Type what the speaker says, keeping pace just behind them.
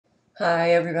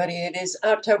Hi, everybody. It is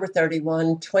October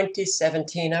 31,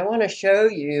 2017. I want to show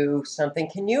you something.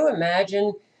 Can you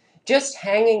imagine just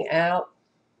hanging out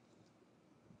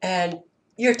and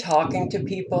you're talking to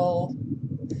people,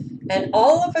 and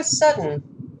all of a sudden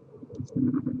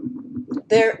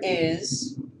there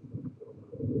is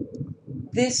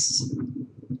this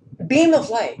beam of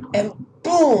light, and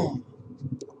boom,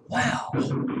 wow.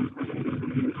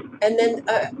 And then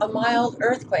a mild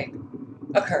earthquake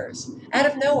occurs out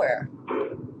of nowhere.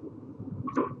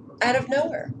 Out of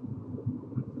nowhere.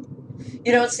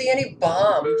 You don't see any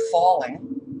bomb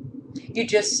falling. You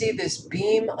just see this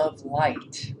beam of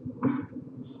light.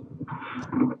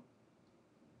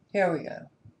 Here we go.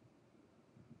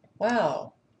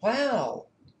 Wow. Wow.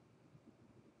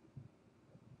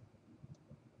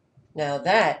 Now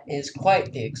that is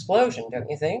quite the explosion, don't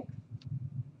you think?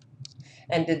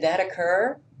 And did that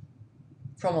occur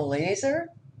from a laser?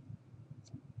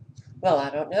 Well,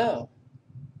 I don't know.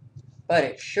 But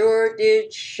it sure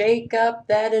did shake up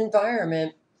that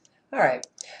environment. All right.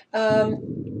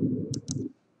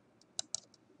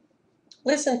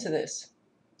 Listen to this.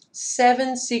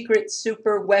 7 secret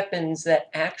super weapons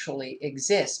that actually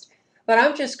exist. But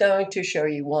I'm just going to show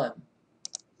you one.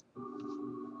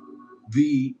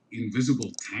 The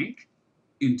invisible tank?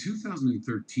 In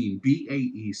 2013,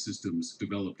 BAE Systems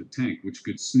developed a tank which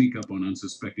could sneak up on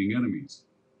unsuspecting enemies.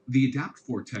 The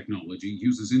Adapt4 technology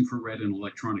uses infrared and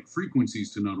electronic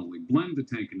frequencies to not only blend the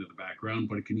tank into the background,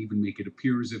 but it can even make it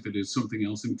appear as if it is something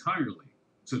else entirely,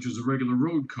 such as a regular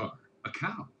road car, a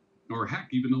cow, or heck,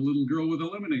 even a little girl with a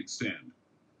lemonade stand.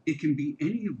 It can be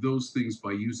any of those things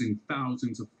by using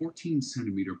thousands of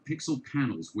 14-centimeter pixel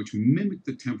panels which mimic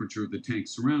the temperature of the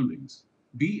tank's surroundings.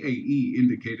 BAE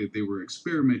indicated they were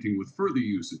experimenting with further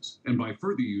uses, and by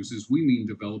further uses we mean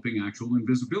developing actual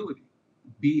invisibility.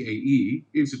 BAE,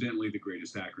 incidentally the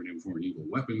greatest acronym for an evil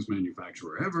weapons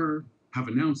manufacturer ever, have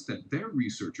announced that their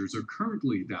researchers are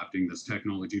currently adapting this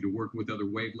technology to work with other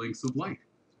wavelengths of light.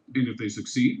 And if they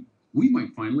succeed, we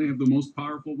might finally have the most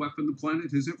powerful weapon the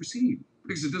planet has ever seen.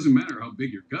 Because it doesn't matter how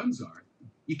big your guns are,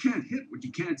 you can't hit what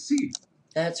you can't see.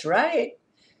 That's right.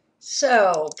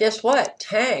 So, guess what?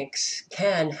 Tanks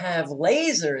can have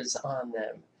lasers on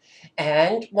them.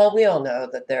 And, well, we all know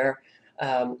that there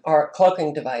are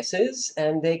cloaking devices,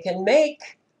 and they can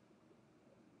make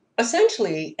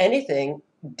essentially anything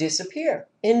disappear,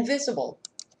 invisible.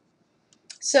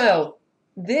 So,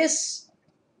 this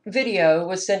video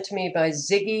was sent to me by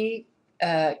Ziggy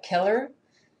Keller.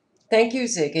 Thank you,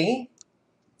 Ziggy.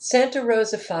 Santa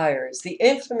Rosa fires, the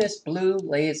infamous blue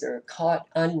laser caught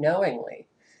unknowingly.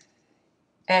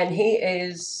 And he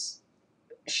is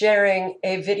sharing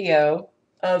a video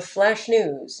of flash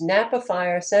news: Napa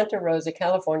fire, Santa Rosa,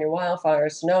 California wildfire,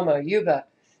 Sonoma, Yuba,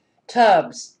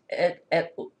 Tubbs,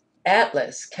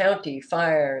 Atlas County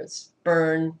fires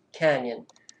burn canyon.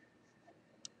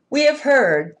 We have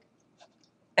heard,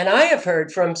 and I have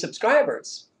heard from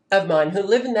subscribers of mine who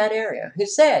live in that area, who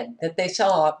said that they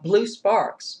saw blue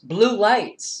sparks, blue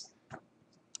lights.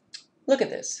 Look at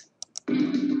this.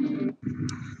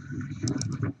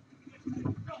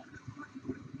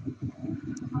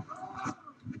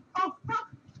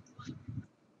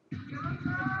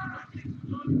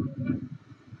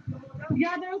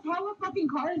 Yeah, there's hella fucking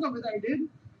cars over there, dude.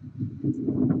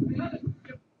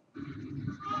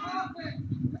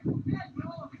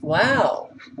 Wow.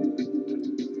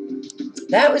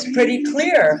 That was pretty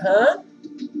clear, huh?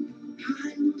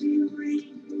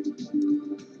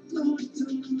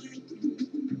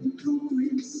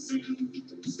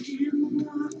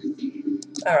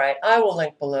 All right, I will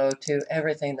link below to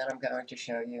everything that I'm going to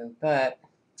show you, but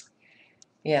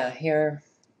yeah, here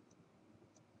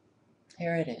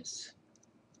it is.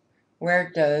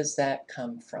 Where does that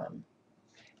come from?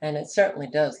 And it certainly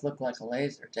does look like a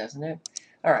laser, doesn't it?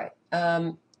 All right.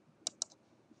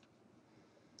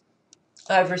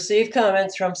 I've received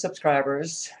comments from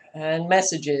subscribers and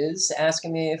messages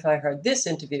asking me if I heard this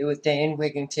interview with Dane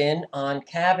Wigington on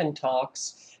Cabin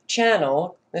Talks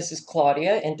channel. This is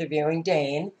Claudia interviewing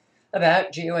Dane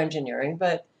about geoengineering,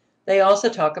 but they also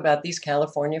talk about these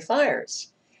California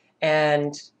fires.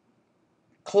 And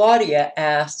Claudia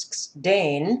asks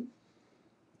Dane,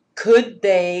 could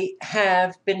they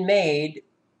have been made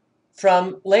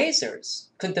from lasers?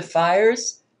 Could the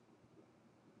fires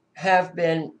have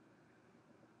been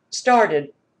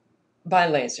started by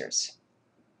lasers?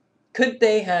 Could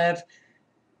they have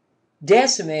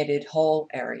decimated whole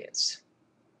areas?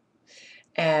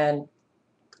 And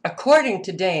according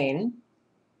to Dane,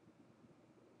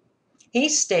 he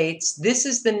states this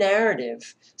is the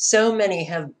narrative so many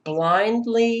have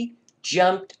blindly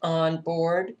jumped on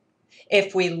board.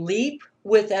 If we leap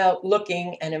without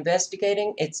looking and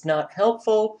investigating, it's not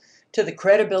helpful to the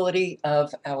credibility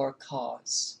of our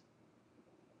cause.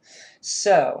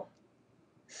 So,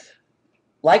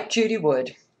 like Judy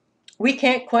Wood, we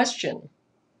can't question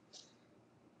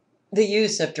the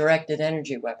use of directed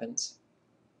energy weapons.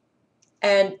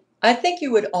 And I think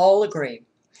you would all agree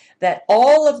that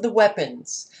all of the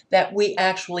weapons that we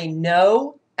actually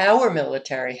know our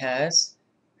military has,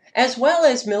 as well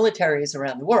as militaries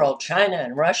around the world, China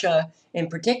and Russia in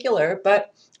particular,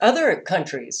 but other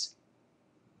countries,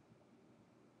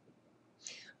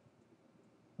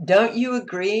 don't you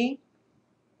agree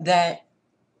that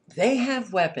they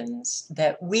have weapons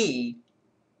that we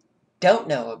don't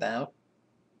know about,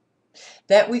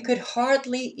 that we could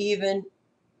hardly even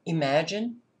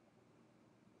imagine?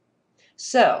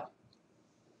 So,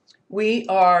 we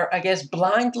are, I guess,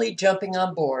 blindly jumping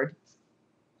on board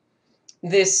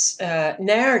this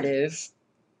narrative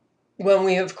when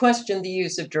we have questioned the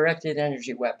use of directed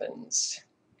energy weapons.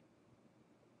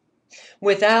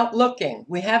 Without looking,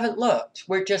 we haven't looked.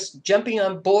 We're just jumping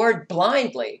on board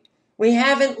blindly. We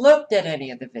haven't looked at any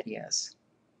of the videos.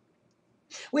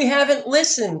 We haven't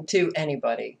listened to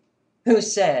anybody who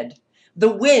said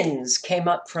the winds came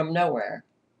up from nowhere,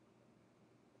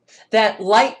 that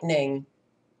lightning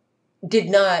did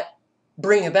not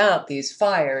bring about these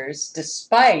fires,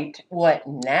 despite what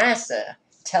NASA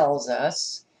tells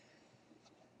us.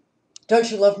 Don't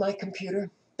you love my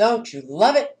computer? Don't you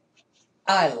love it?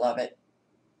 I love it.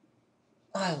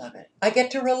 I love it. I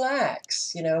get to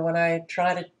relax, when I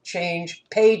try to change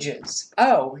pages.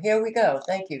 Oh, here we go.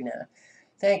 Thank you, Now.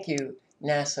 Thank you,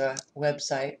 NASA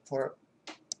website, for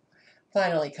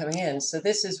finally coming in. So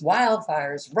this is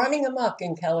wildfires running amok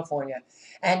in California.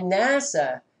 And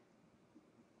NASA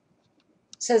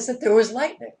says that there was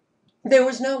lightning. There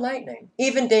was no lightning.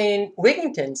 Even Dane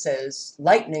Wigington says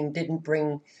lightning didn't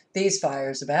bring these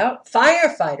fires about.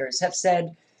 Firefighters have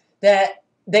said that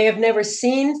they have never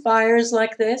seen fires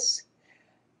like this,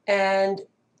 and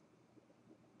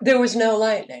there was no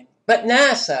lightning. But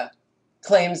NASA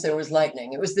claims there was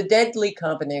lightning. It was the deadly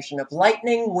combination of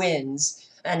lightning, winds,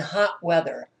 and hot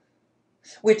weather,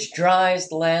 which dries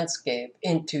the landscape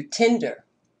into tinder.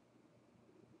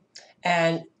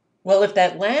 And, well, if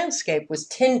that landscape was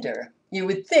tinder, you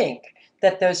would think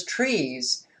that those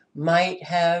trees might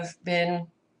have been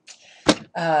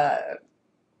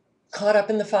caught up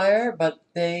in the fire, but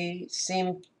they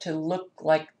seem to look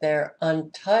like they're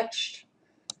untouched.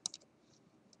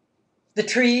 The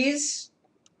trees,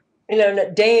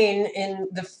 Dane, in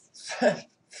the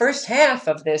first half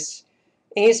of this,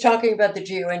 he's talking about the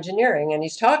geoengineering, and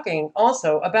he's talking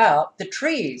also about the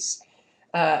trees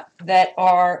that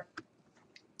are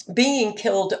being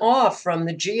killed off from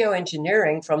the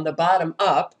geoengineering from the bottom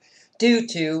up due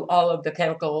to all of the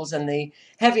chemicals and the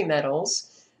heavy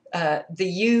metals,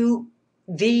 the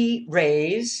UV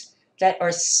rays that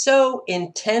are so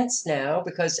intense now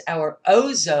because our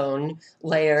ozone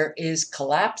layer is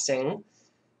collapsing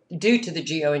due to the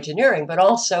geoengineering, but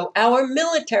also our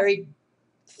military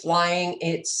flying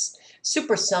its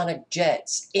supersonic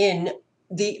jets in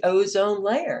the ozone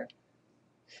layer.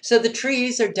 So the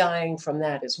trees are dying from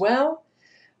that as well.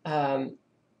 And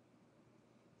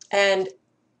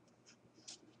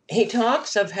he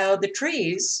talks of how the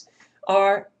trees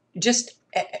are just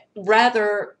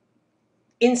rather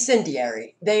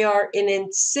incendiary. They are an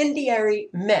incendiary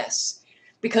mess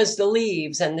because the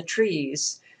leaves and the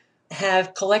trees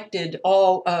have collected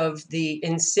all of the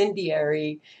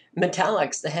incendiary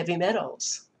metallics, the heavy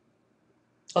metals,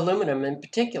 aluminum in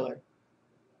particular.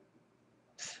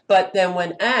 But then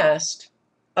when asked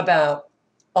about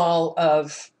all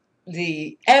of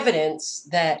the evidence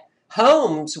that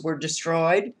homes were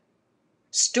destroyed,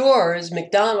 stores,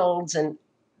 McDonald's and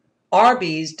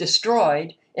Arby's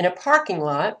destroyed in a parking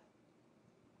lot,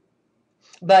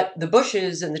 but the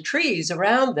bushes and the trees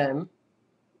around them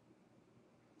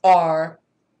are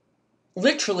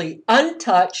literally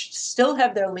untouched, still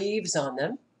have their leaves on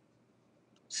them,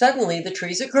 suddenly the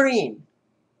trees are green.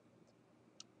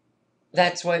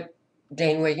 That's what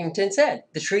Dane Wigington said.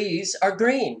 The trees are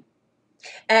green.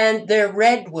 And they're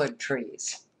redwood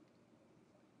trees.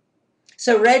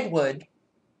 So redwood,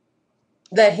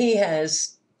 that he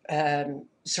has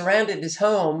surrounded his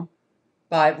home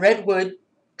by redwood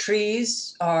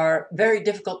trees, are very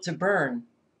difficult to burn.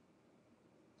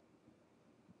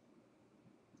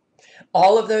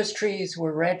 All of those trees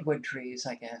were redwood trees,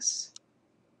 I guess,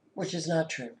 which is not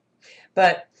true.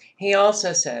 But he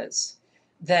also says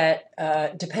that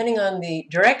depending on the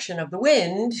direction of the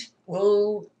wind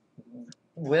will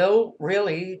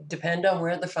really depend on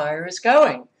where the fire is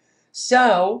going.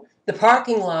 So the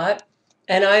parking lot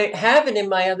And I have it in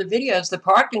my other videos, the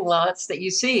parking lots that you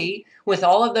see with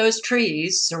all of those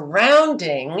trees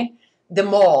surrounding the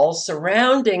mall,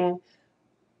 surrounding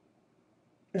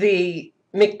the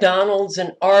McDonald's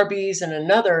and Arby's and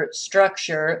another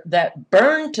structure that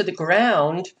burned to the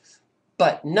ground,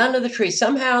 but none of the trees.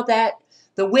 Somehow that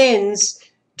the winds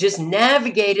just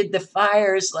navigated the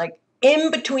fires like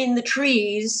in between the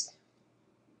trees,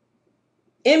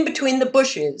 in between the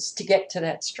bushes to get to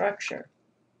that structure.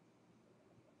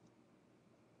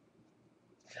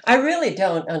 I really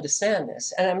don't understand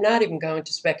this, and I'm not even going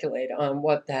to speculate on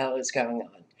what the hell is going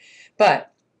on.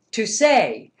 But to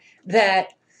say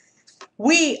that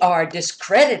we are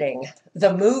discrediting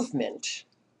the movement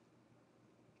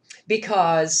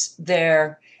because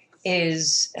there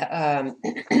is,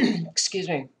 excuse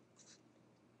me,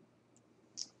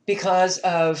 because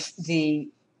of the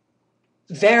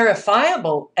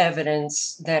verifiable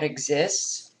evidence that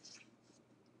exists,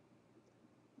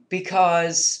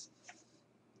 because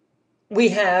we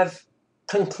have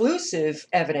conclusive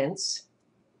evidence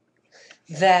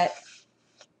that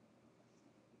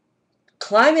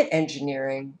climate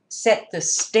engineering set the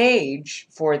stage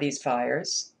for these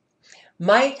fires,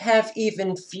 might have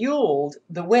even fueled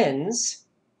the winds.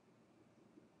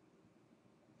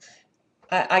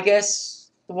 I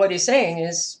guess what he's saying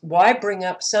is, why bring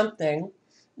up something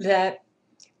that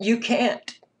you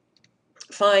can't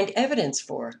find evidence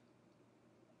for?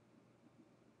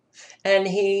 And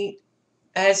he,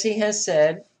 as he has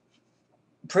said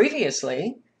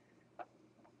previously,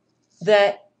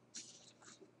 that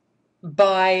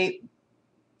by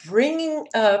bringing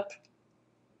up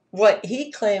what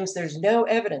he claims there's no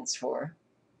evidence for,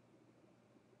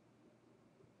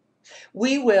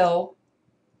 we will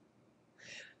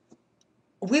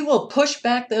push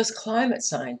back those climate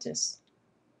scientists,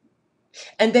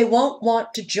 and they won't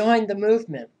want to join the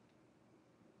movement.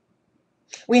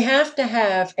 We have to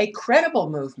have a credible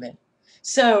movement.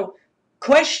 So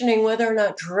questioning whether or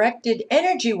not directed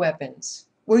energy weapons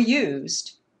were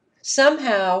used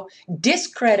somehow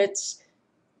discredits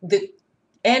the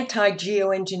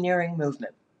anti-geoengineering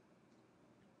movement.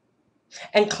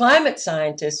 And climate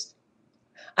scientists,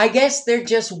 I guess they're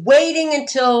just waiting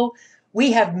until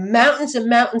we have mountains and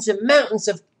mountains and mountains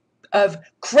of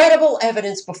credible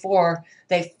evidence before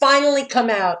they finally come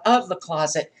out of the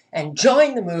closet and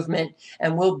join the movement,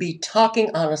 and we'll be talking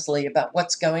honestly about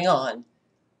what's going on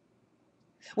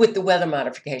with the weather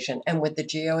modification and with the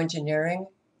geoengineering.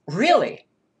 Really?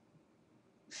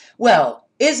 Well,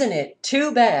 isn't it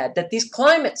too bad that these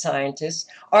climate scientists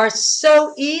are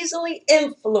so easily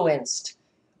influenced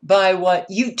by what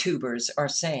YouTubers are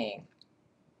saying?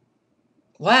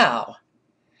 Wow.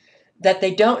 That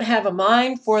they don't have a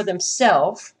mind for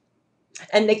themselves,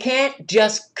 and they can't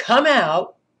just come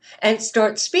out and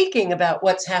start speaking about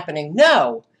what's happening.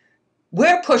 No,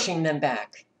 we're pushing them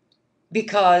back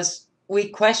because we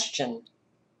question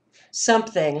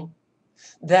something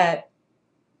that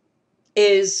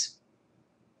is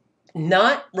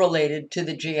not related to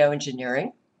the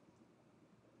geoengineering.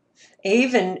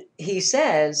 Even he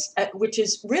says, which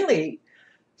is really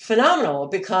phenomenal,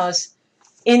 because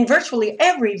in virtually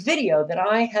every video that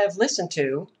I have listened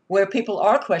to where people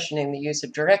are questioning the use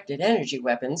of directed energy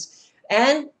weapons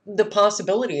and the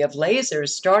possibility of lasers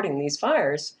starting these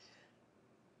fires,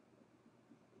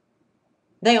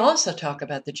 they also talk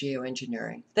about the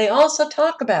geoengineering. They also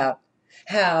talk about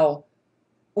how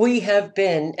we have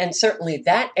been, and certainly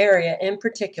that area in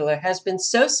particular, has been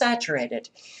so saturated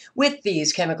with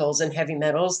these chemicals and heavy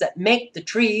metals that make the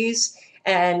trees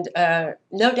and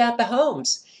no doubt the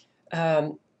homes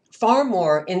far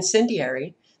more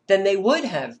incendiary than they would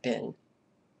have been.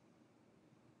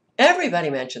 Everybody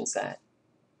mentions that.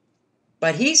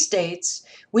 But he states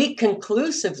we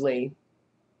conclusively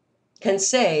can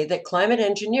say that climate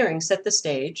engineering set the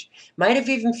stage, might have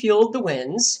even fueled the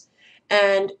winds,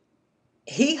 and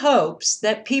he hopes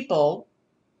that people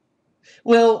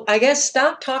will, I guess,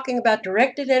 stop talking about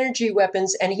directed energy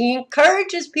weapons, and he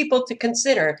encourages people to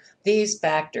consider these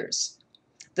factors: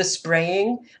 the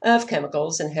spraying of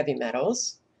chemicals and heavy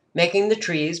metals, making the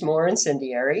trees more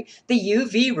incendiary, the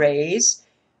UV rays,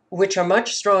 which are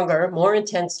much stronger, more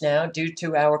intense now due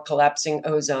to our collapsing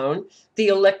ozone, the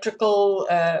electrical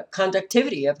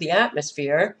conductivity of the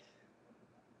atmosphere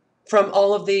from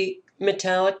all of the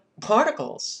metallic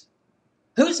particles.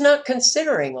 Who's not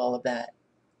considering all of that?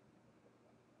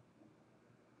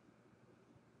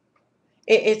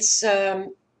 It's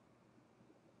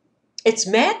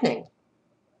maddening.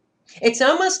 It's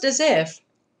almost as if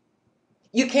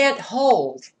you can't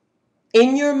hold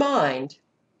in your mind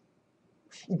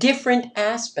different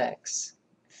aspects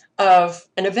of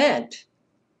an event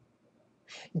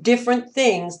different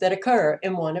things that occur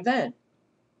in one event.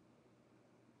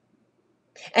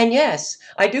 And yes,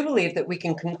 I do believe that we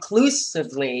can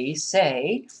conclusively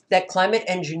say that climate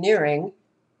engineering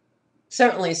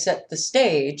certainly set the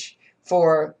stage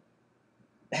for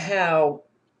how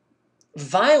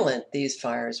violent these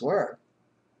fires were.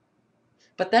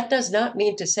 But that does not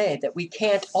mean to say that we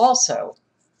can't also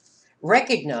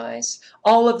recognize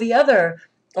all of the other,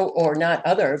 or not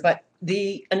other, but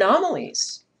the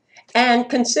anomalies, and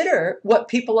consider what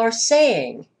people are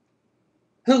saying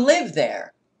who live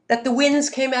there, that the winds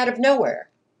came out of nowhere,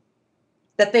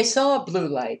 that they saw blue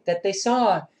light, that they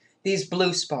saw these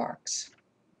blue sparks.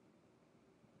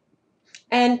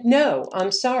 And no,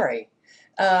 I'm sorry.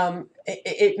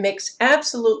 It makes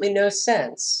absolutely no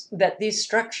sense that these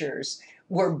structures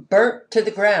were burnt to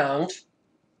the ground,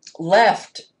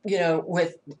 left,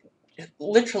 with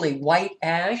literally white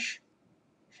ash,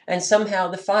 and somehow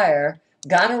the fire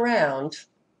got around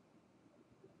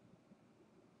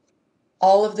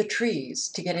all of the trees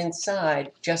to get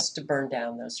inside just to burn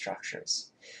down those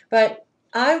structures. But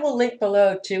I will link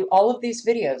below to all of these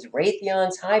videos.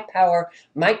 Raytheon's high power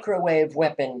microwave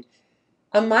weapon.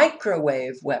 A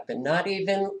microwave weapon, not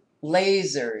even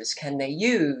lasers, can they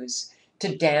use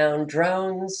to down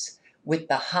drones with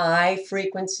the high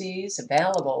frequencies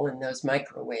available in those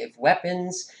microwave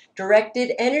weapons.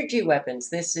 Directed energy weapons.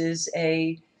 This is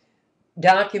a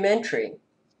documentary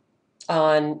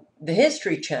on the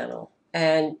History Channel,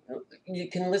 and you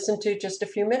can listen to just a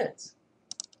few minutes.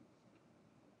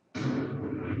 But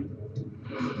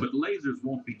lasers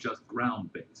won't be just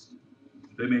ground-based.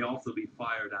 They may also be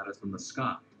fired at us from the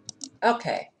sky.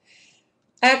 Okay.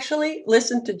 Actually,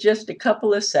 listen to just a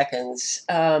couple of seconds.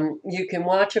 You can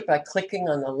watch it by clicking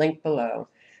on the link below.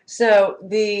 So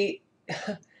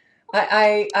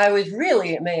I was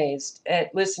really amazed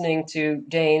at listening to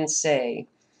Dane say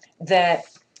that,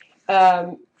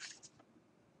 and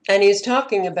he's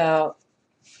talking about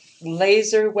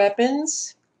laser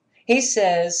weapons. He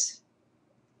says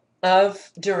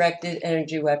of directed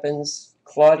energy weapons,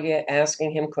 Claudia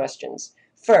asking him questions.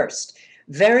 First,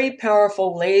 very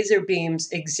powerful laser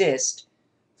beams exist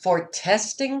for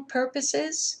testing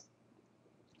purposes.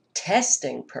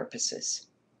 Testing purposes.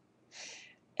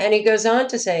 And he goes on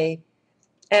to say,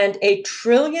 and a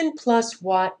trillion-plus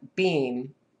watt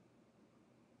beam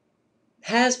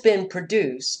has been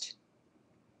produced,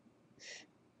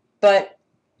 but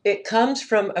it comes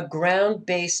from a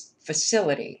ground-based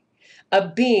facility, a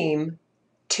beam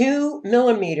 2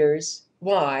 millimeters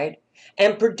wide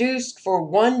and produced for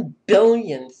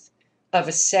 1/1000th of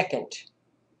a second.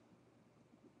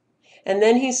 And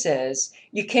then he says,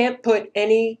 you can't put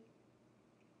any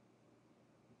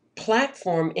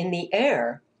platform in the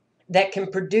air that can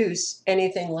produce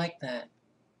anything like that.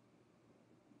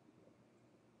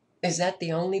 Is that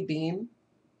the only beam?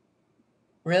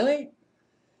 Really?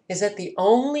 Is that the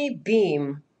only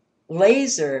beam,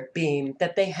 laser beam,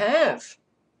 that they have?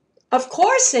 Of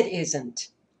course it isn't.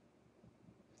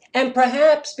 And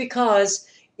perhaps because,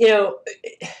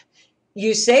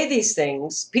 you say these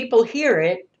things, people hear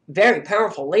it, very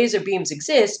powerful laser beams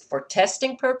exist for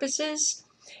testing purposes,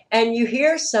 and you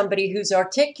hear somebody who's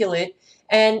articulate,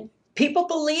 and people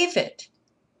believe it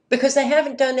because they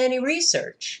haven't done any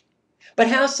research. But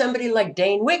how somebody like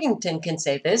Dane Wigington can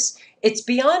say this, it's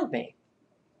beyond me.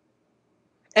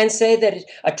 And say that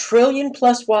a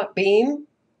trillion-plus watt beam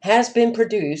has been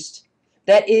produced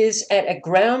that is at a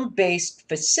ground-based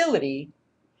facility,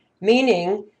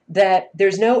 meaning that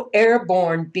there's no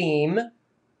airborne beam,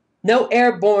 no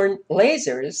airborne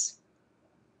lasers.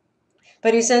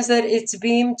 But he says that it's a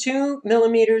beam 2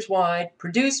 millimeters wide,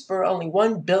 produced for only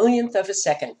 1/1000th of a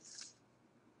second.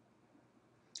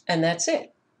 And that's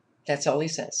it. That's all he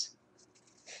says.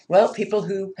 Well, people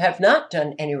who have not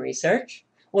done any research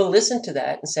will listen to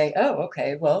that and say, oh,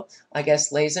 okay, well, I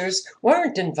guess lasers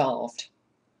weren't involved.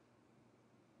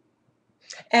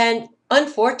 And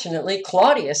unfortunately,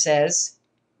 Claudia says,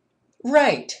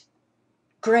 right,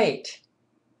 great,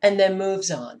 and then moves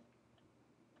on.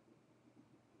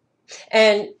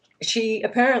 And she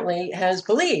apparently has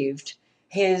believed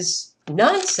his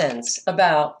nonsense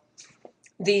about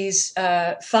these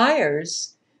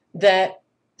fires that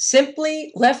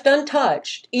simply left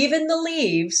untouched, even the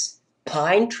leaves,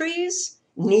 pine trees,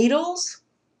 needles.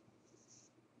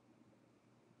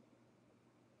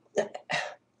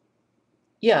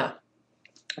 Yeah,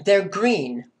 they're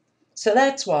green. So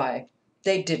that's why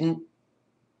they didn't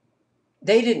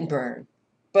burn.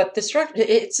 But the structure,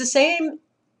 it's the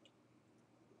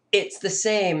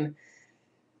same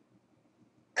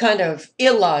kind of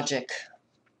illogic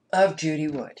of Judy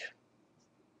Wood.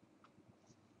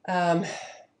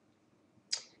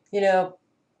 You know,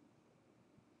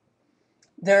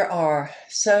 there are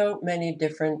so many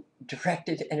different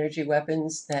directed energy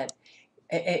weapons that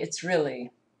it's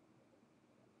really,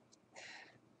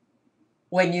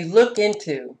 when you look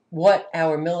into what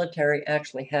our military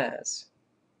actually has,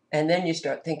 and then you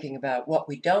start thinking about what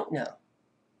we don't know,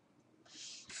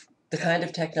 the kind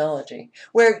of technology,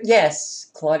 where, yes,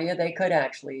 Claudia, they could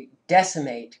actually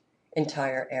decimate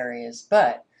entire areas,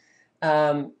 but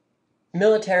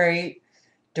military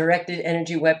directed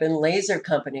energy weapon laser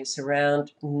companies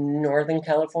surround Northern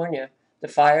California, the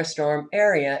firestorm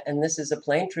area, and this is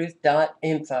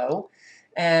aplanetruth.info.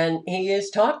 And he is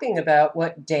talking about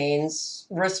what Dane's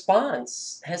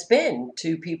response has been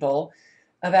to people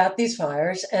about these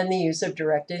fires and the use of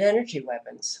directed energy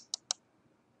weapons.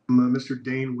 Mr.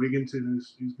 Dane Wigington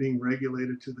is being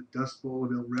regulated to the Dust Bowl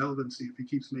of irrelevancy if he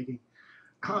keeps making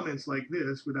comments like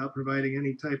this without providing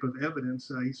any type of evidence.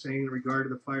 He's saying in regard to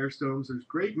the firestorms, there's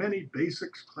great many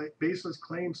baseless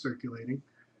claims circulating.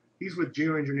 He's with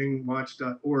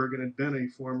geoengineeringwatch.org and had been a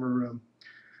former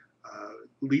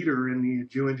leader in the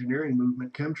geoengineering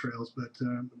movement, chemtrails, but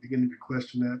I'm beginning to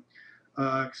question that.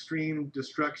 Extreme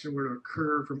destruction were to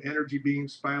occur from energy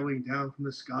beams spiraling down from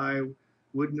the sky.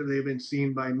 Wouldn't have they been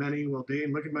seen by many? Well,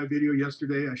 Dane, look at my video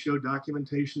yesterday. I showed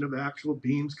documentation of actual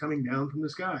beams coming down from the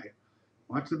sky.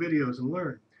 Watch the videos and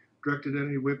learn. Directed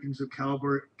energy weapons of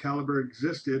caliber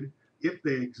existed, if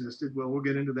they existed. Well, we'll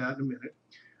get into that in a minute.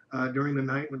 During the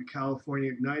night when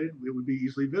California ignited, it would be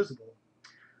easily visible.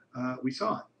 We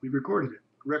saw it. We recorded it.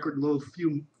 Record low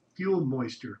fuel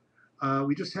moisture.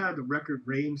 We just had the record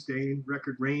rains, Dane,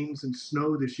 record rains and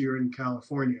snow this year in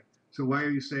California. So why are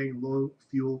you saying low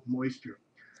fuel moisture?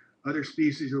 Other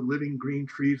species of living green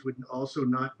trees would also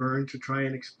not burn, to try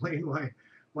and explain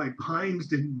why pines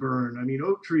didn't burn. I mean,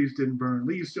 oak trees didn't burn.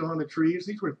 Leaves still on the trees.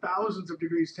 These were thousands of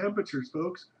degrees temperatures,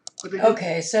 folks. But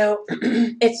okay, so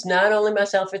it's not only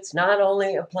myself, it's not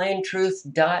only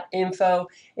aplanetruth.info.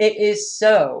 It is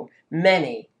so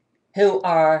many who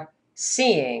are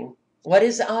seeing what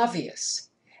is obvious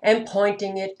and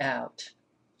pointing it out.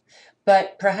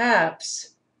 But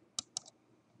perhaps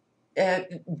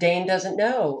Dane doesn't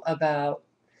know about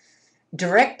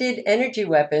directed energy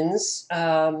weapons,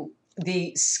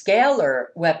 the scalar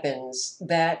weapons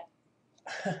that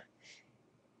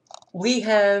we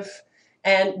have,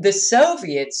 and the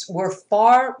Soviets were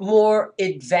far more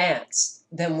advanced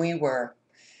than we were.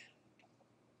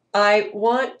 I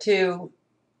want to,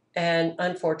 and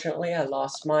unfortunately I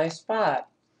lost my spot,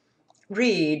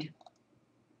 read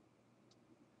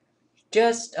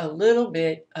just a little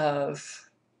bit of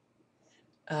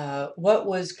what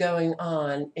was going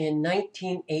on in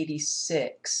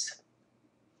 1986.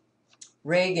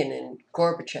 Reagan and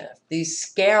Gorbachev, these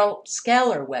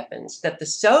scalar weapons that the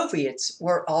Soviets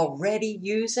were already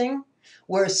using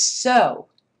were so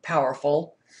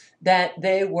powerful that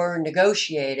they were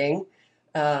negotiating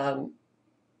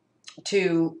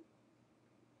to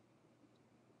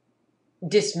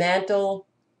dismantle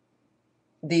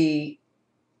the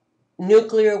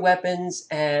nuclear weapons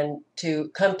and to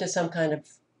come to some kind of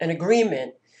an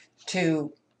agreement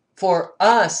for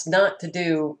us not to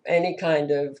do any kind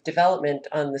of development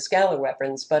on the scalar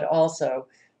weapons, but also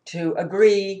to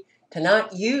agree to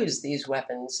not use these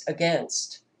weapons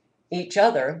against each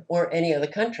other or any other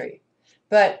country.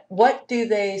 But what do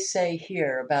they say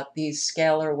here about these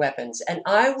scalar weapons? And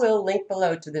I will link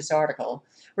below to this article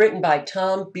written by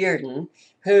Tom Bearden,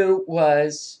 who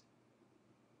was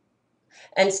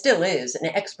and still is an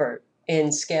expert in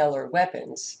scalar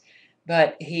weapons.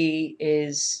 But he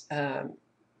is,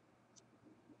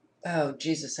 oh,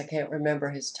 Jesus, I can't remember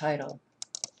his title.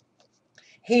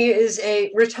 He is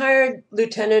a retired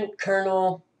lieutenant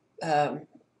colonel, the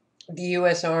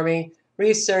U.S. Army,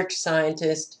 research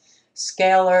scientist,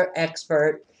 scalar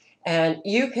expert. And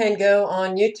you can go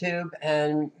on YouTube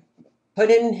and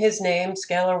put in his name,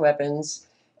 Scalar Weapons,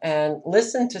 and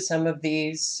listen to some of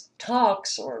these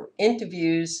talks or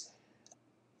interviews.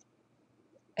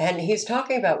 And he's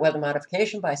talking about weather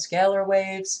modification by scalar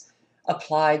waves,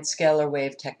 applied scalar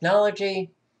wave technology,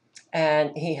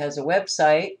 and he has a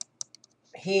website.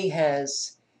 He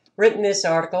has written this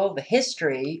article, The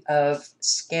History of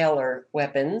Scalar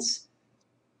Weapons,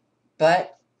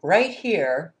 but right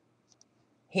here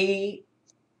he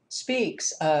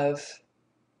speaks of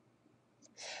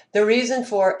the reason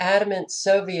for adamant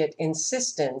Soviet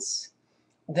insistence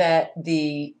that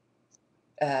the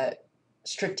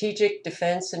Strategic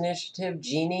Defense Initiative,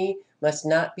 GENI, must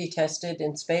not be tested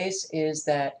in space is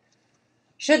that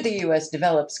should the U.S.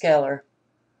 develop scalar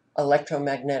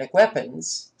electromagnetic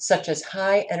weapons, such as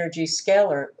high-energy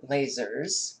scalar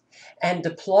lasers, and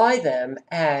deploy them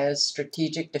as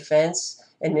strategic defense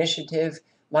initiative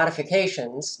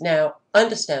modifications. Now,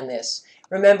 understand this.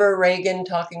 Remember Reagan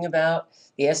talking about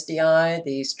the SDI,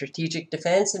 the Strategic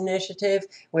Defense Initiative,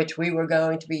 which we were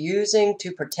going to be using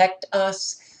to protect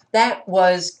us? That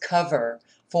was cover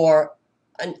for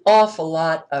an awful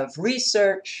lot of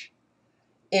research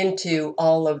into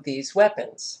all of these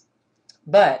weapons.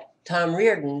 But Tom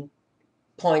Bearden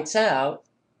points out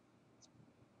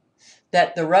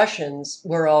that the Russians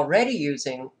were already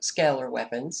using scalar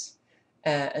weapons,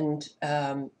 and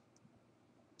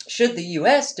should the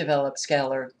U.S. develop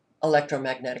scalar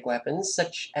electromagnetic weapons,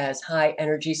 such as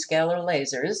high-energy scalar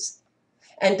lasers,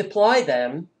 and deploy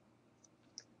them,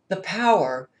 the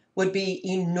power would be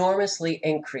enormously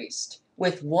increased.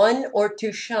 With 1 or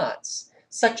 2 shots,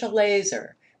 such a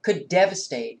laser could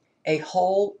devastate a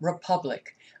whole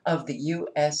republic of the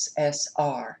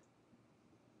USSR.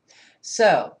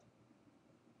 So,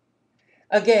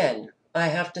 again, I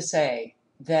have to say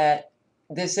that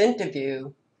this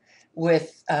interview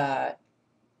with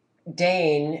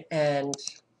Dane and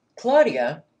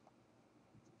Claudia,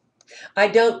 I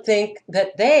don't think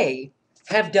that they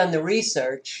have done the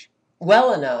research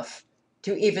well enough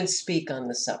to even speak on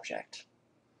the subject.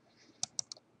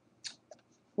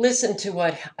 Listen to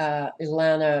what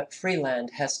Elana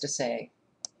Freeland has to say.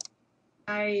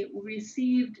 I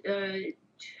received,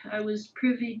 I was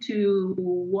privy to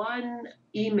one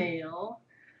email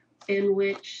in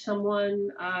which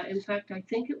someone, in fact, I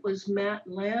think it was Matt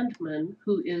Landman,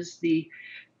 who is the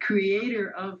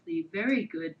creator of the very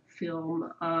good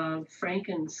film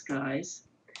Frankenskies.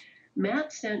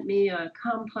 Matt sent me a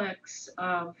complex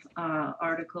of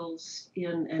articles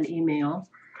in an email,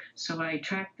 so I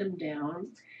tracked them down.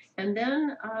 And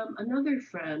then another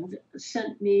friend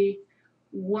sent me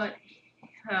what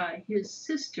his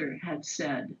sister had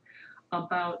said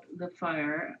about the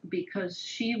fire, because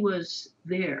she was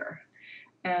there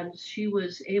and she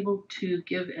was able to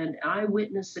give an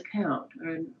eyewitness account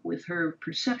with her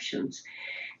perceptions.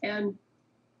 And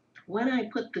when I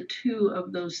put the two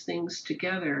of those things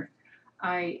together,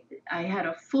 I had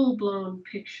a full-blown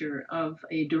picture of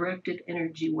a directed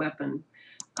energy weapon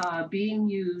being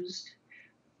used.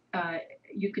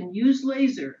 You can use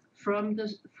laser from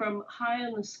high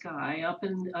in the sky, up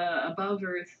in above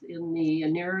Earth in the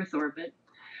near Earth orbit.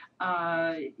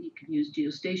 You can use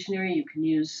geostationary. You can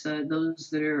use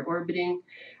those that are orbiting,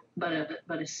 but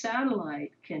a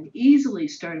satellite can easily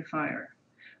start a fire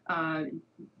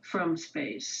from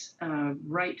space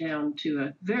right down to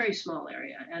a very small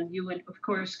area, and you would of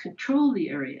course control the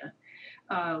area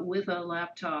with a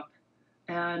laptop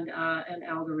and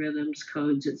algorithms,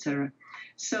 codes, etc.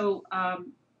 So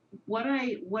what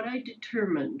I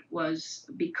determined was,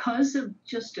 because of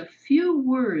just a few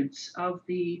words of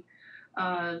the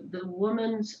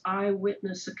woman's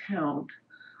eyewitness account,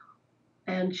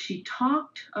 and she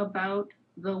talked about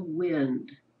the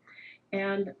wind,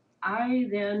 and I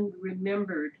then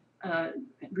remembered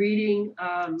reading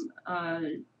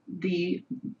the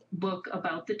book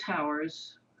about the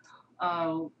towers.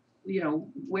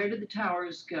 Where did the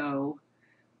towers go?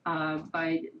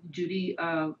 By Judy.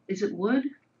 Is it Wood?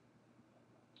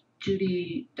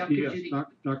 Judy. Dr. Yes, Judy.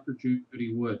 Dr.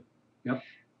 Judy Wood. Yep.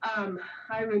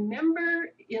 I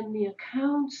remember in the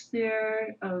accounts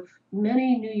there of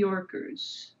many New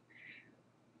Yorkers,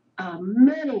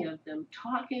 many of them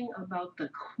talking about the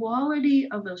quality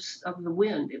of the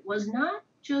wind. It was not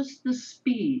just the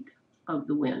speed of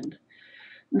the wind.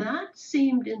 That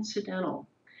seemed incidental.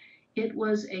 It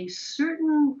was a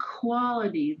certain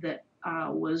quality that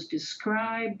was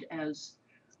described as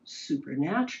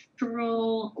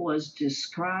supernatural, was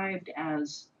described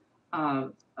as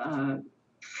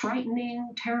frightening,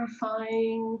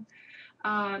 terrifying,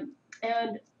 and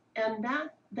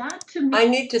that to me. I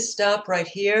need to stop right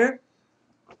here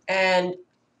and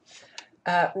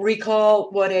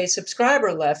recall what a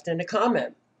subscriber left in a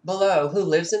comment below, who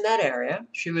lives in that area.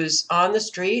 She was on the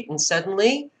street and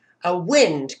suddenly a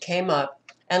wind came up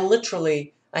and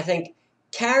literally, I think,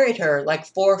 carried her like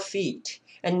 4 feet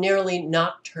and nearly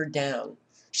knocked her down.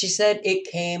 She said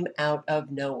it came out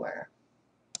of nowhere.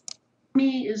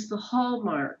 Me is the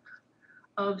hallmark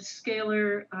of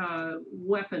scalar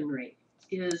weaponry.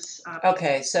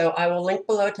 Okay, so I will link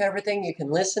below to everything. You can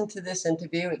listen to this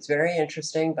interview. It's very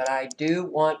interesting, but I do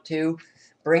want to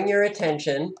bring your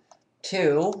attention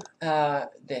to the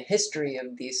history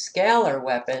of these scalar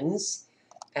weapons,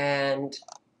 and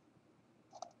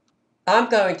I'm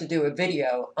going to do a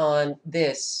video on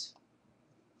this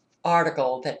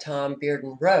article that Tom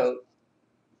Bearden wrote,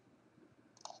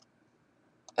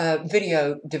 a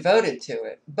video devoted to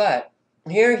it. But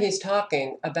here he's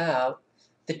talking about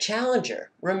The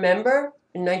Challenger. Remember,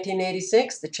 in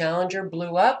 1986, the Challenger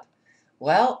blew up?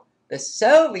 Well, the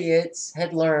Soviets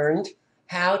had learned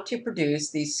how to produce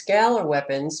these scalar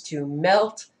weapons to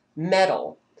melt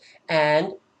metal.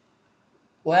 And,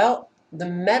 well, the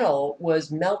metal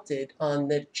was melted on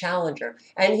the Challenger.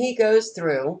 And he goes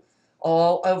through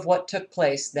all of what took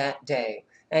place that day.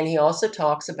 And he also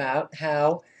talks about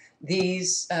how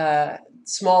these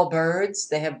small birds,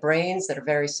 they have brains that are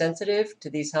very sensitive to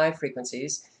these high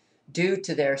frequencies due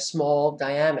to their small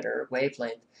diameter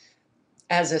wavelength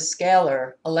as a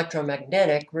scalar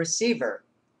electromagnetic receiver.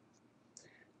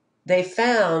 They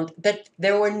found that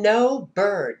there were no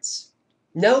birds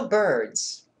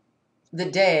the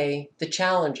day the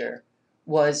Challenger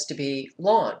was to be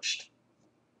launched.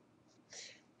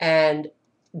 And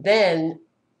then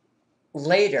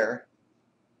later,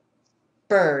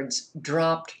 birds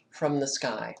dropped from the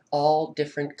sky, all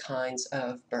different kinds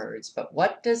of birds. But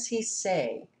what does he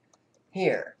say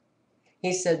here?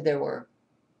 He said there were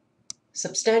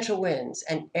substantial winds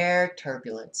and air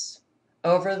turbulence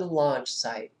over the launch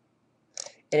site.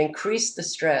 It increased the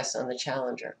stress on the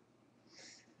Challenger.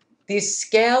 These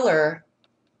scalar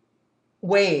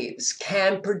waves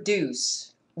can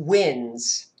produce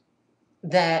winds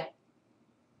that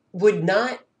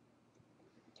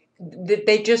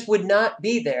they just would not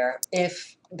be there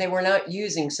if they were not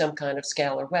using some kind of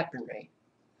scalar weaponry.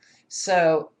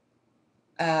 So,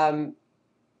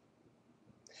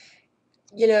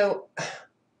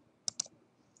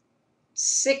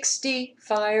 60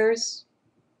 fires.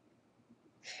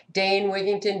 Dane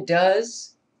Wigington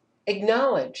does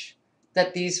acknowledge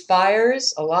that these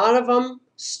fires, a lot of them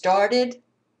started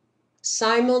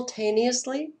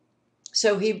simultaneously.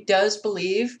 So he does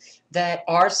believe that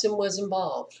arson was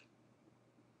involved.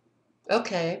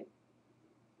 Okay.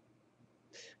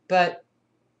 But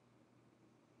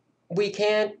we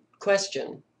can't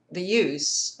question the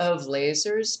use of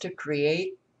lasers to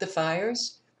create the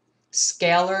fires,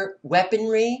 scalar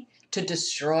weaponry to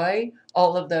destroy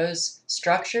all of those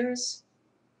structures.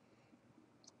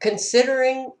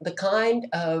 Considering the kind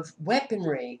of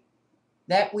weaponry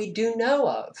that we do know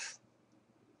of,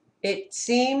 it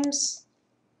seems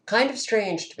kind of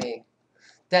strange to me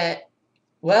that,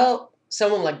 well,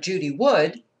 someone like Judy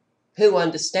Wood, who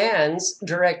understands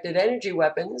directed energy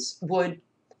weapons, would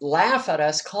laugh at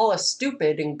us, call us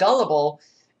stupid and gullible,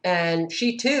 and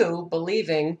she too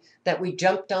believing that we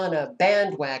jumped on a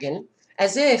bandwagon,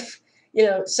 as if,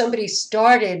 somebody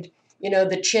started,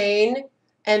 the chain,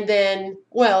 and then,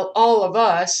 well, all of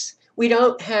us, we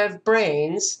don't have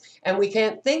brains and we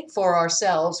can't think for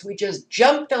ourselves. We just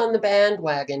jumped on the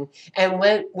bandwagon and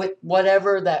went with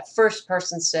whatever that first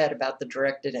person said about the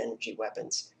directed energy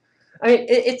weapons. I mean,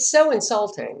 it's so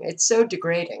insulting. It's so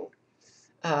degrading.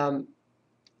 But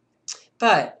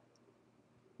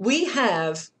we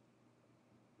have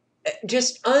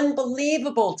just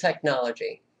unbelievable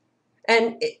technology.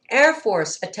 And Air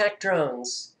Force attacked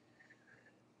drones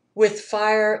with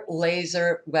fire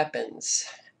laser weapons.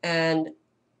 And,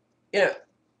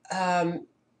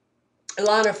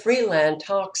 Elana Freeland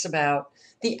talks about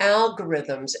the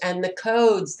algorithms and the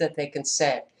codes that they can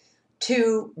set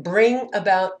to bring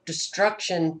about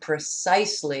destruction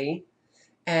precisely.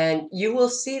 And you will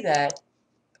see that,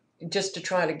 just to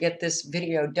try to get this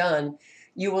video done,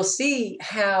 you will see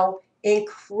how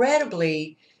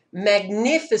incredibly,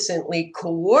 magnificently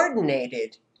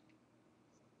coordinated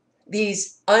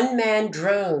these unmanned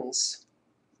drones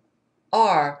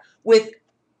are, with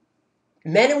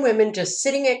men and women just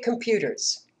sitting at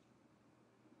computers,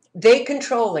 they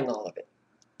controlling all of it.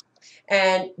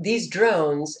 And these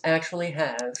drones actually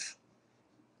have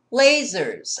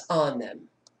lasers on them.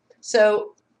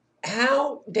 So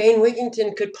how Dane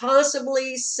Wigington could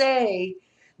possibly say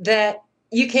that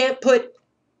you can't put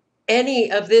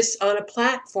any of this on a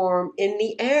platform in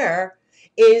the air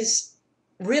is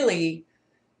really,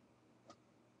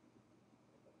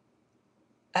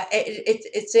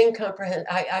 it's incomprehensible.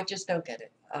 I just don't get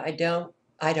it. I don't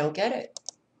get it.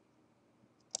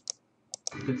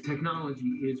 The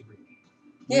technology is real.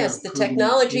 Yes, the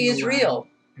technology is real.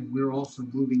 And we're also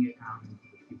moving it out into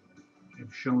the field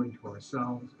and showing to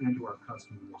ourselves and to our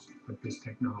customers that this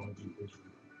technology is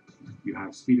real. You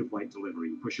have speed of light delivery.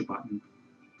 You push a button,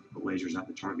 the laser's at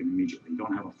the target immediately. You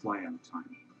don't have a fly out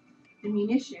time. The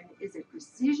munition is a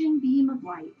precision beam of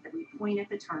light that we point at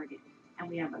the target, and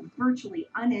we have a virtually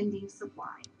unending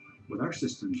supply. With our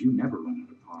systems, you never run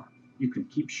out of power. You can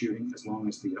keep shooting as long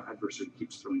as the adversary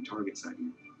keeps throwing targets at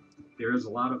you. There is a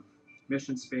lot of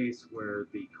mission space where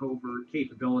the covert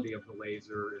capability of the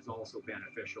laser is also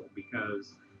beneficial,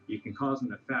 because you can cause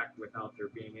an effect without there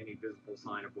being any visible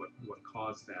sign of what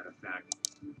caused that effect.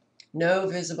 No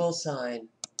visible sign.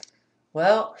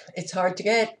 Well, it's hard to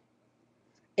get.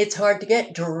 It's hard to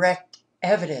get direct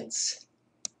evidence.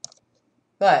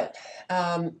 But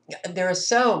there are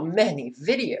so many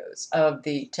videos of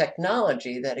the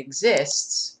technology that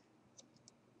exists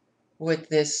with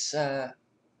this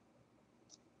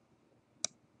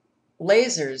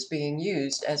lasers being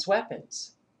used as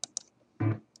weapons.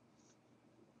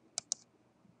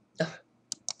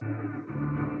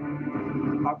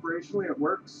 Operationally, it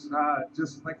works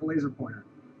just like a laser pointer.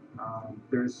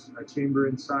 There's a chamber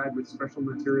inside with special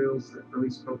materials that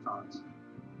release photons.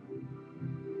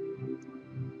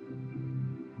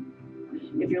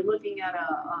 If you're looking at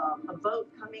a boat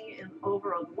coming in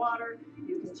over the water,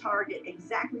 you can target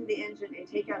exactly the engine and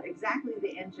take out exactly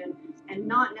the engine and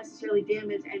not necessarily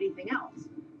damage anything else.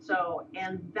 So,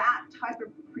 and that type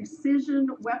of precision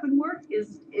weapon work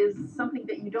is something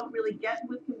that you don't really get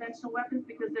with conventional weapons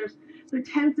because there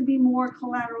tends to be more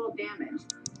collateral damage.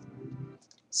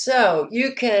 So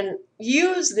you can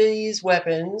use these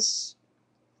weapons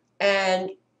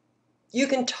and you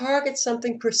can target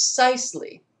something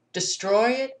precisely, destroy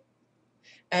it,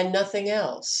 and nothing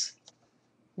else.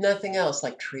 Nothing else,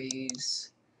 like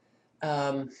trees.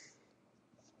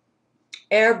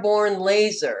 Airborne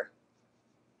laser.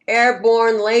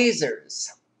 Airborne lasers.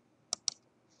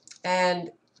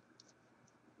 And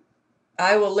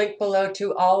I will link below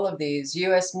to all of these.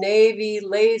 U.S. Navy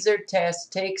laser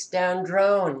test takes down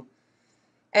drone.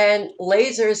 And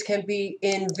lasers can be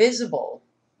invisible.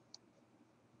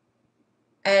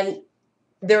 And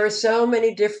there are so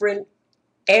many different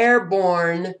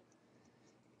airborne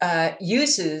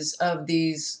uses of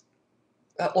these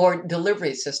or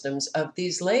delivery systems of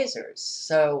these lasers.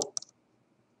 So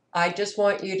I just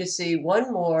want you to see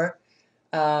one more.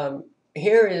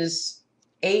 Here is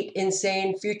 8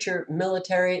 insane future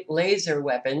military laser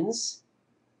weapons.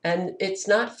 And it's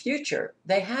not future.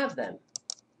 They have them.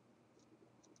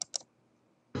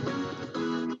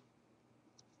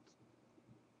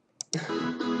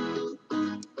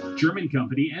 German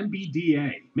company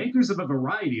MBDA, makers of a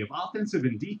variety of offensive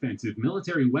and defensive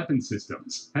military weapon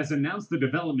systems, has announced the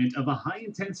development of a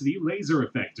high-intensity laser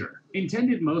effector.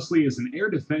 Intended mostly as an air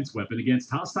defense weapon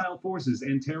against hostile forces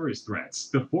and terrorist threats,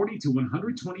 the 40 to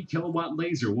 120 kilowatt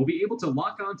laser will be able to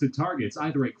lock onto targets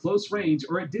either at close range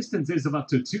or at distances of up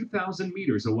to 2,000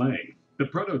 meters away. The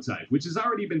prototype, which has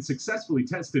already been successfully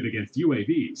tested against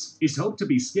UAVs, is hoped to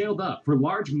be scaled up for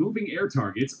large moving air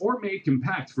targets or made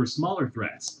compact for smaller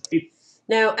threats.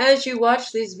 Now, as you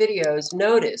watch these videos,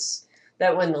 notice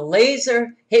that when the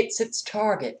laser hits its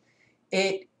target,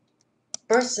 it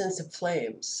bursts into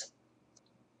flames.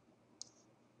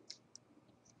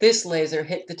 This laser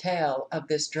hit the tail of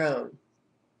this drone.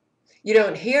 You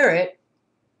don't hear it,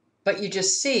 but you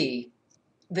just see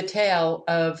the tail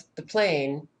of the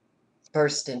plane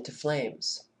burst into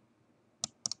flames.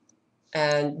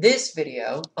 And this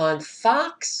video on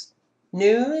Fox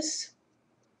News,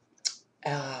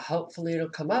 hopefully it'll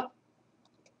come up.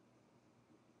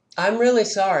 I'm really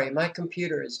sorry, my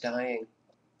computer is dying.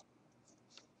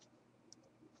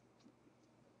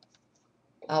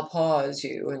 I'll pause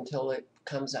you until it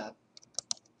comes up.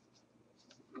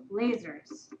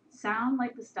 Lasers sound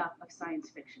like the stuff of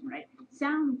science fiction, right?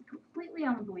 Sound completely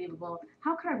unbelievable.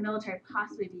 How could our military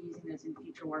possibly be using those in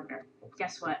future warfare?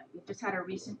 Guess what? We've just had a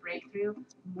recent breakthrough,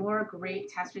 more great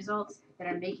test results that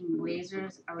are making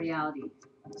lasers a reality.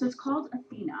 So it's called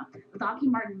Athena.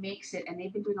 Lockheed Martin makes it, and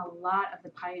they've been doing a lot of the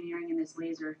pioneering in this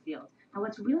laser field. Now,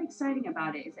 what's really exciting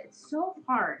about it is that it's so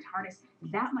hard to harness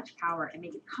that much power and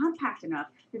make it compact enough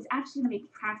that it's actually going to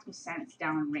make practical sense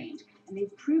down range. And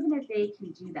they've proven that they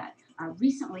can do that.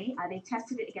 Recently, they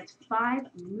tested it against 5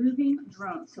 moving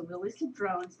drones, so realistic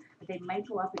drones that they might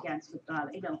go up against with,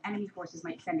 enemy forces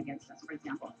might send against us, for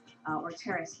example, or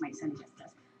terrorists might send against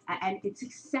us. And it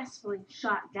successfully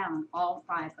shot down all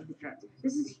 5 of the drones.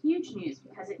 This is huge news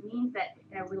because it means that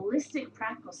in a realistic,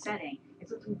 practical setting,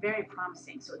 it's looking very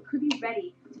promising. So it could be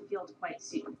ready to field quite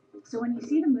soon. So when you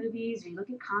see the movies or you look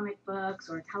at comic books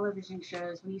or television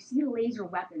shows, when you see laser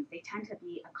weapons, they tend to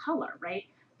be a color, right?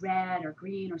 Red or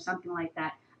green or something like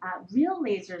that. Real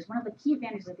lasers, one of the key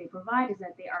advantages that they provide is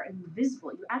that they are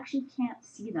invisible. You actually can't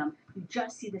see them. You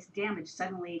just see this damage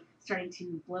suddenly starting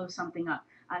to blow something up.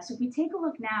 So if we take a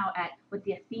look now at what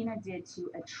the Athena did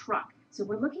to a truck. So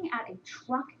we're looking at a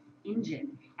truck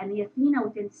engine, and the Athena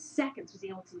within seconds was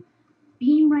able to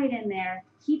beam right in there,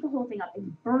 heat the whole thing up,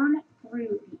 and burn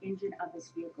through the engine of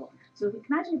this vehicle. So if you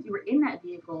can imagine if you were in that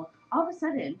vehicle, all of a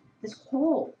sudden, this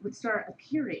hole would start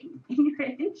appearing in your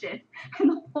engine,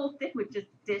 and the whole thing would just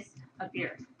disappear. of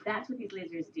beer. That's what these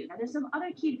lasers do. Now, there's some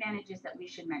other key advantages that we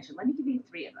should mention. Let me give you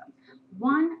 3 of them.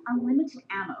 1, unlimited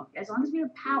ammo. As long as we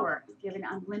have power, we have an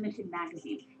unlimited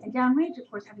magazine. And downrange, of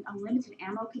course, having unlimited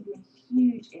ammo can be a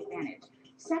huge advantage.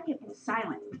 Second, it's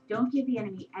silent. Don't give the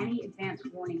enemy any advance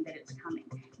warning that it's coming.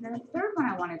 And then the third one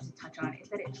I wanted to touch on is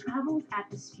that it travels at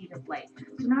the speed of light.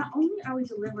 So not only are we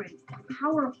delivering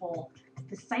powerful,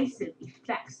 decisive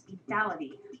effects,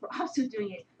 lethality, we're also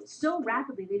doing it so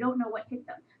rapidly they don't know what hit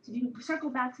them. So if you circle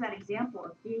back to that example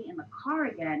of being in the car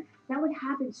again, that would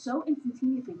happen so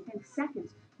instantaneously within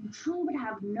seconds. You truly would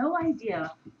have no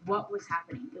idea what was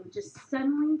happening. It would just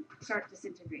suddenly start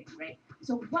disintegrating, right?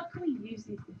 So what can we use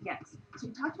these against? So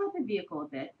we talked about the vehicle a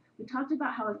bit. We talked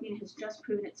about how Athena has just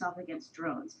proven itself against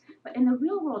drones. But in the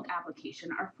real world application,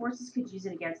 our forces could use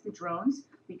it against the drones.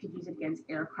 We could use it against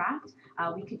aircraft.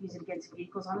 We could use it against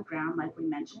vehicles on the ground, like we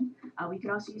mentioned. We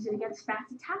could also use it against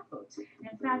fast attack boats. And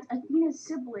in fact, Athena's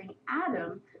sibling,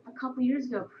 Adam, a couple years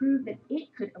ago proved that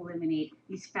it could eliminate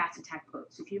these fast attack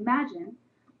boats. So if you imagine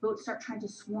boats start trying to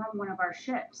swarm one of our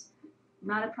ships,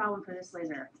 not a problem for this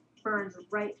laser. Burns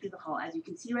right through the hull. As you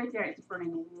can see right there, it's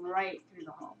burning right through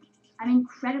the hull. I'm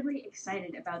incredibly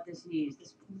excited about this news,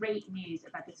 this great news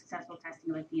about the successful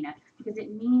testing of Athena, because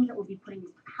it means that we'll be putting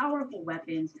these powerful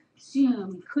weapons soon.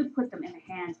 We could put them in the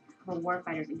hands of our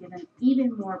warfighters and give them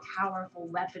even more powerful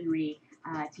weaponry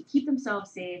to keep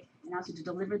themselves safe and also to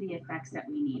deliver the effects that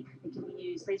we need. They can be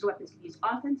used, laser weapons can be used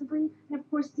offensively and of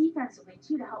course defensively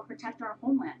too to help protect our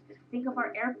homeland. Think of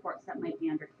our airports that might be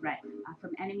under threat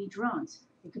from enemy drones.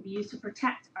 They could be used to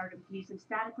protect, or to use them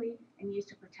statically and used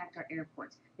to protect our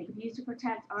airports. They could be used to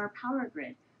protect our power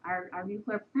grid, our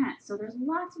nuclear plants. So there's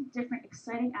lots of different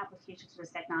exciting applications for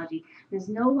this technology. There's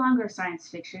no longer science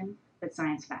fiction, but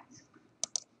science facts.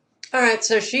 All right,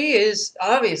 so she is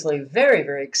obviously very,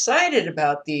 very excited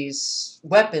about these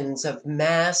weapons of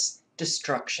mass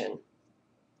destruction.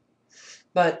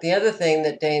 But the other thing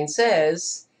that Dane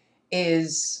says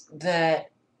is that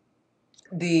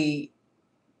the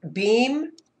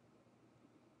beam,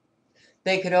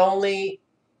 they could only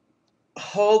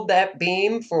hold that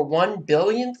beam for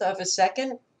 1/1000th of a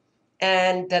second,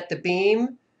 and that the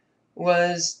beam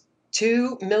was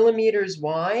 2 millimeters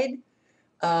wide.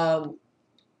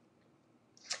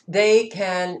 They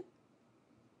can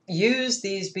use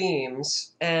these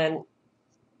beams, and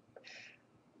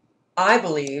I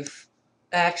believe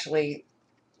actually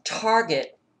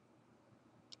target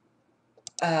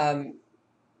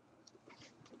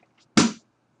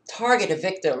target a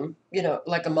victim,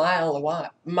 like a mile away.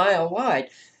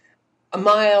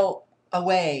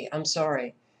 I'm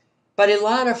sorry, but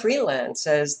Elana Freeland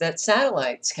says that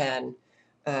satellites can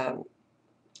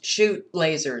shoot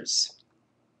lasers.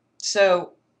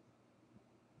 So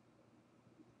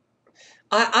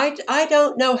I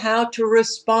don't know how to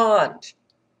respond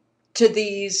to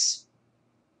these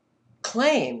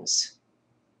claims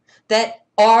that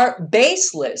are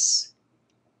baseless.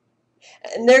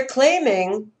 And they're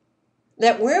claiming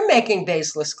that we're making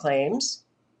baseless claims,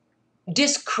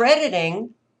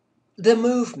 discrediting the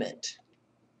movement,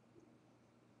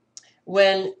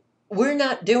 when we're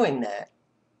not doing that.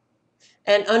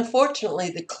 And unfortunately,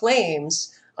 the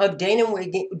claims of Dane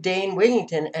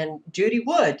Wigington and Judy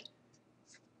Wood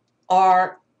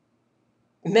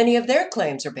many of their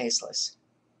claims are baseless.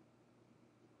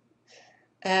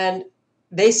 And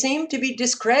they seem to be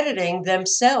discrediting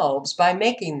themselves by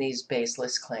making these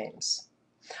baseless claims.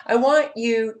 I want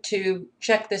you to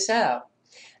check this out.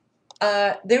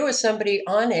 There was somebody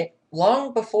on it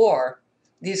long before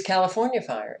these California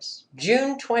fires.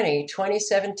 June 20,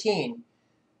 2017.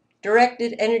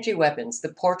 Directed energy weapons,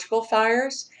 the Portugal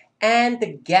fires and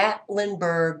the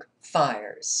Gatlinburg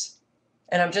fires.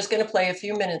 And I'm just going to play a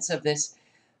few minutes of this,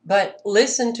 but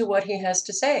listen to what he has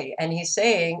to say. And he's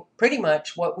saying pretty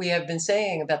much what we have been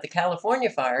saying about the California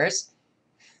fires.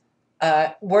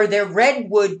 Were there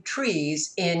redwood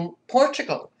trees in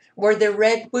Portugal? Were there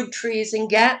redwood trees in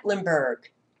Gatlinburg?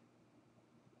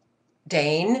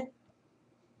 Dane,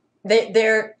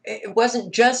 it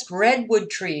wasn't just redwood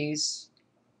trees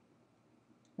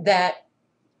that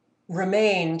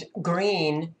remained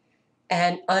green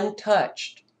and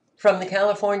untouched from the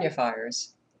California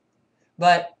fires,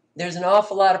 but there's an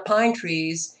awful lot of pine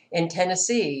trees in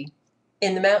Tennessee,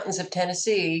 in the mountains of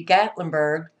Tennessee,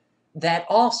 Gatlinburg, that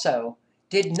also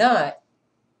did not.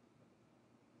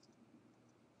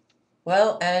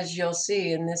 Well, as you'll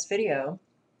see in this video,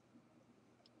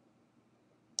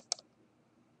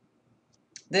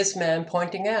 this man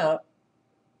pointing out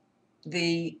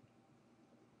the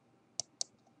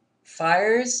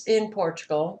fires in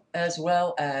Portugal as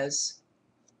well as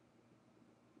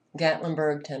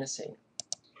Gatlinburg, Tennessee.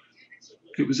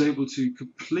 it was able to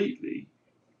completely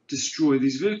destroy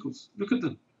these vehicles. Look at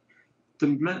them.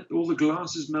 All the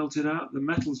glass is melted out, the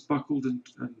metal's buckled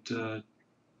and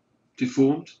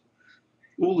deformed,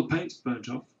 all the paint's burnt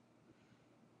off.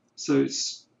 So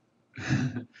it's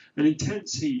an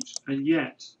intense heat, and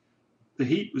yet the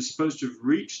heat was supposed to have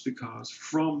reached the cars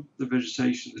from the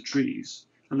vegetation, the trees,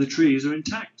 and the trees are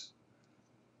intact.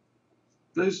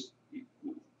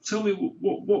 Tell me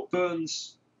what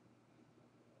burns,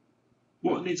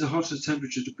 what needs a hotter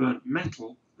temperature to burn,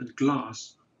 metal and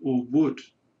glass or wood?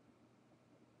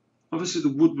 Obviously the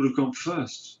wood would have gone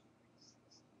first,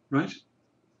 right?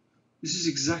 This is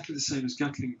exactly the same as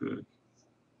Gatlinburg.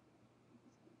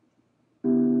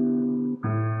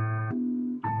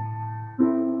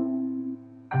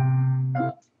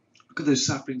 Look at those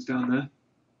saplings down there.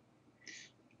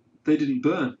 They didn't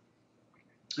burn.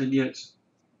 And yet,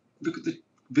 look at the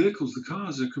vehicles, the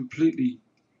cars are completely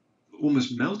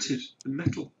almost melted, the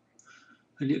metal.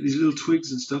 And yet these little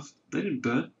twigs and stuff, they didn't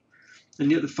burn. And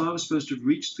yet the fire was supposed to have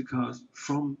reached the cars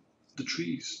from the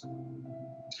trees.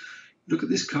 Look at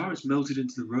this car, it's melted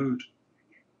into the road.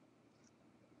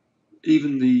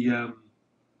 Even the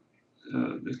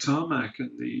tarmac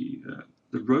and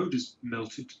the road is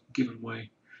melted, given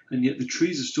way. And yet the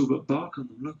trees have still got bark on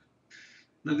them, look.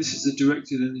 Now this is a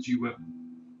directed energy weapon.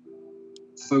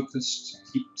 Focused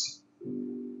heat.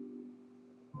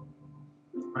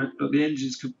 Right? But the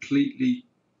engine's completely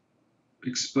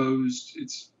exposed,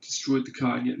 it's destroyed the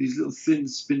car, and yet these little thin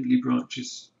spindly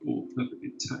branches all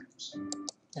perfectly intact.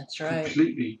 That's right.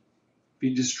 Completely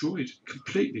been destroyed,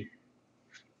 completely.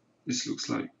 This looks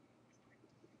like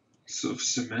sort of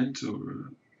cement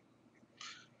or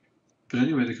but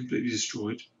anyway, they're completely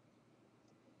destroyed.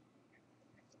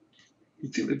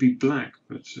 You'd think they'd be black,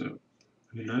 but who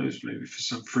knows, maybe for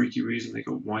some freaky reason they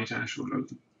got white ash all over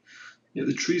them. Yeah,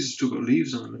 the trees have still got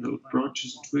leaves on them and little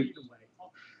branches and twigs.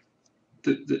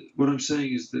 What I'm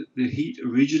saying is that the heat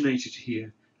originated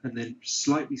here and then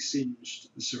slightly singed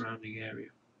the surrounding area.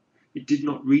 It did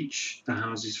not reach the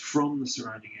houses from the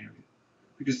surrounding area,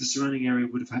 because the surrounding area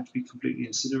would have had to be completely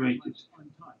incinerated.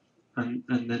 And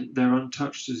then they're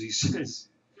untouched, as he says,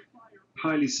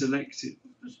 highly selective.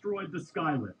 Destroyed the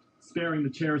skylight, sparing the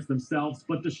chairs themselves,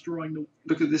 but destroying the...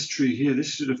 Look at this tree here. This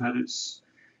should have had its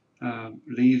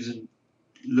leaves and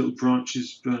little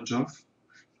branches burnt off,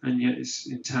 and yet it's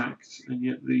intact, and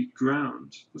yet the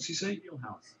ground, what's he saying?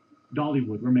 Wheelhouse.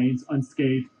 Dollywood remains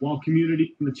unscathed, while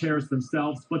community the chairs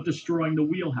themselves, but destroying the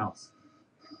wheelhouse.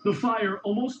 The fire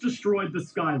almost destroyed the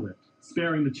skylight,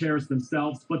 sparing the chairs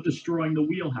themselves, but destroying the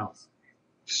wheelhouse.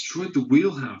 Destroyed the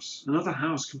wheelhouse. Another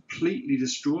house completely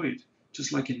destroyed,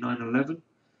 just like in 9/11.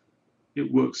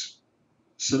 It works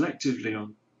selectively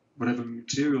on whatever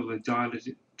material they dial it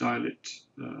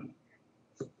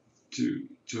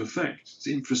to affect. It's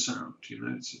infrasound, you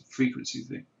know, it's a frequency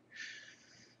thing.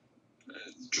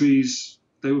 Trees,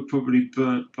 they were probably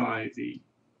burnt by the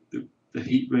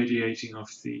heat radiating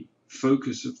off the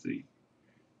focus of the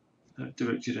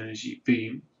directed energy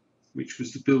beam, which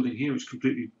was the building here, was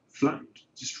completely flattened,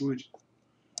 destroyed.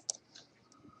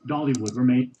 Dollywood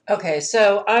remained. Okay,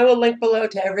 so I will link below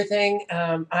to everything.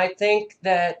 I think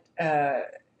that,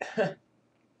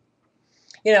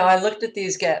 you know, I looked at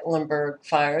these Gatlinburg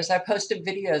fires. I posted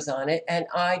videos on it, and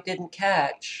I didn't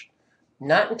catch,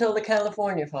 not until the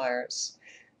California fires,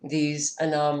 these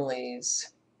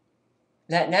anomalies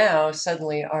that now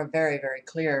suddenly are very, very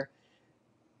clear.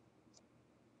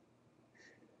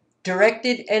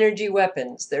 Directed energy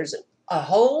weapons, there's a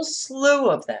whole slew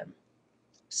of them.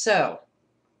 So,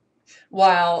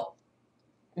 while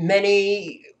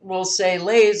many will say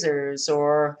lasers,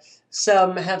 or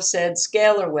some have said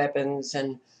scalar weapons,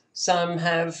 and some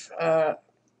have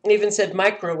even said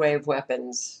microwave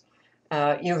weapons.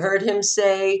 You heard him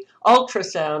say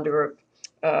ultrasound, or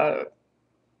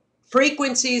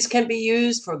frequencies can be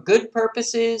used for good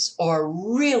purposes or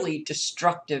really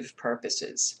destructive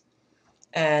purposes.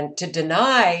 And to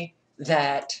deny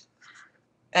that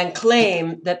and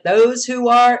claim that those who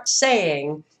are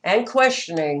saying and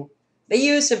questioning the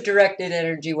use of directed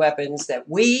energy weapons, that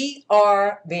we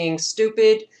are being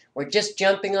stupid, we're just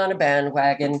jumping on a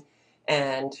bandwagon,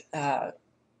 and that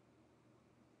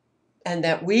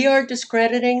we are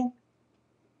discrediting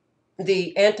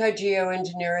the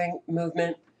anti-geoengineering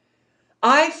movement.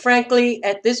 I frankly,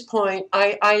 at this point,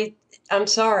 I'm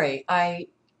sorry,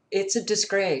 it's a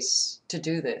disgrace to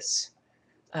do this.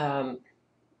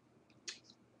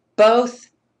 Both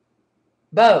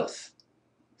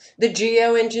the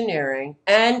geoengineering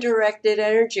and directed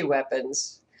energy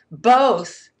weapons,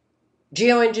 both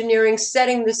geoengineering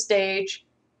setting the stage,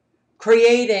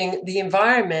 creating the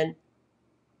environment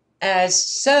as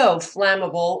so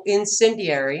flammable,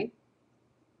 incendiary,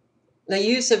 the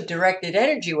use of directed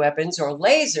energy weapons or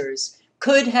lasers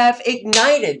could have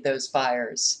ignited those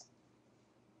fires.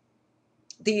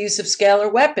 The use of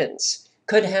scalar weapons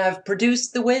could have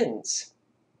produced the winds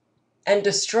and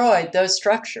destroyed those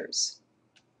structures.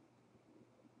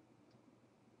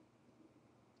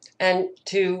 And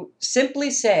to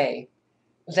simply say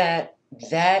that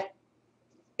that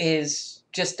is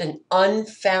just an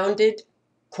unfounded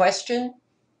question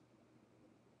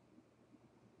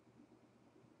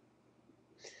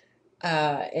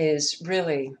is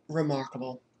really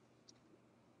remarkable.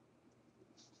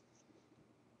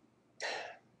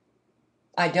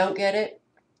 I don't get it.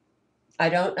 I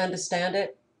don't understand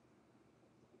it.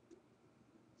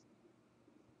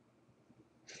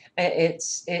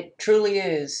 It truly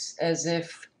is as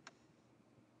if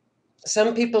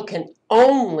some people can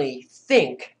only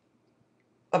think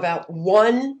about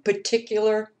one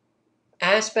particular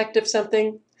aspect of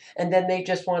something, and then they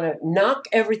just want to knock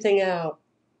everything out.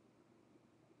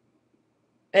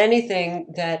 Anything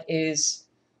that is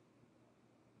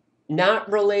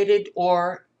not related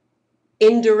or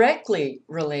indirectly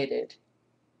related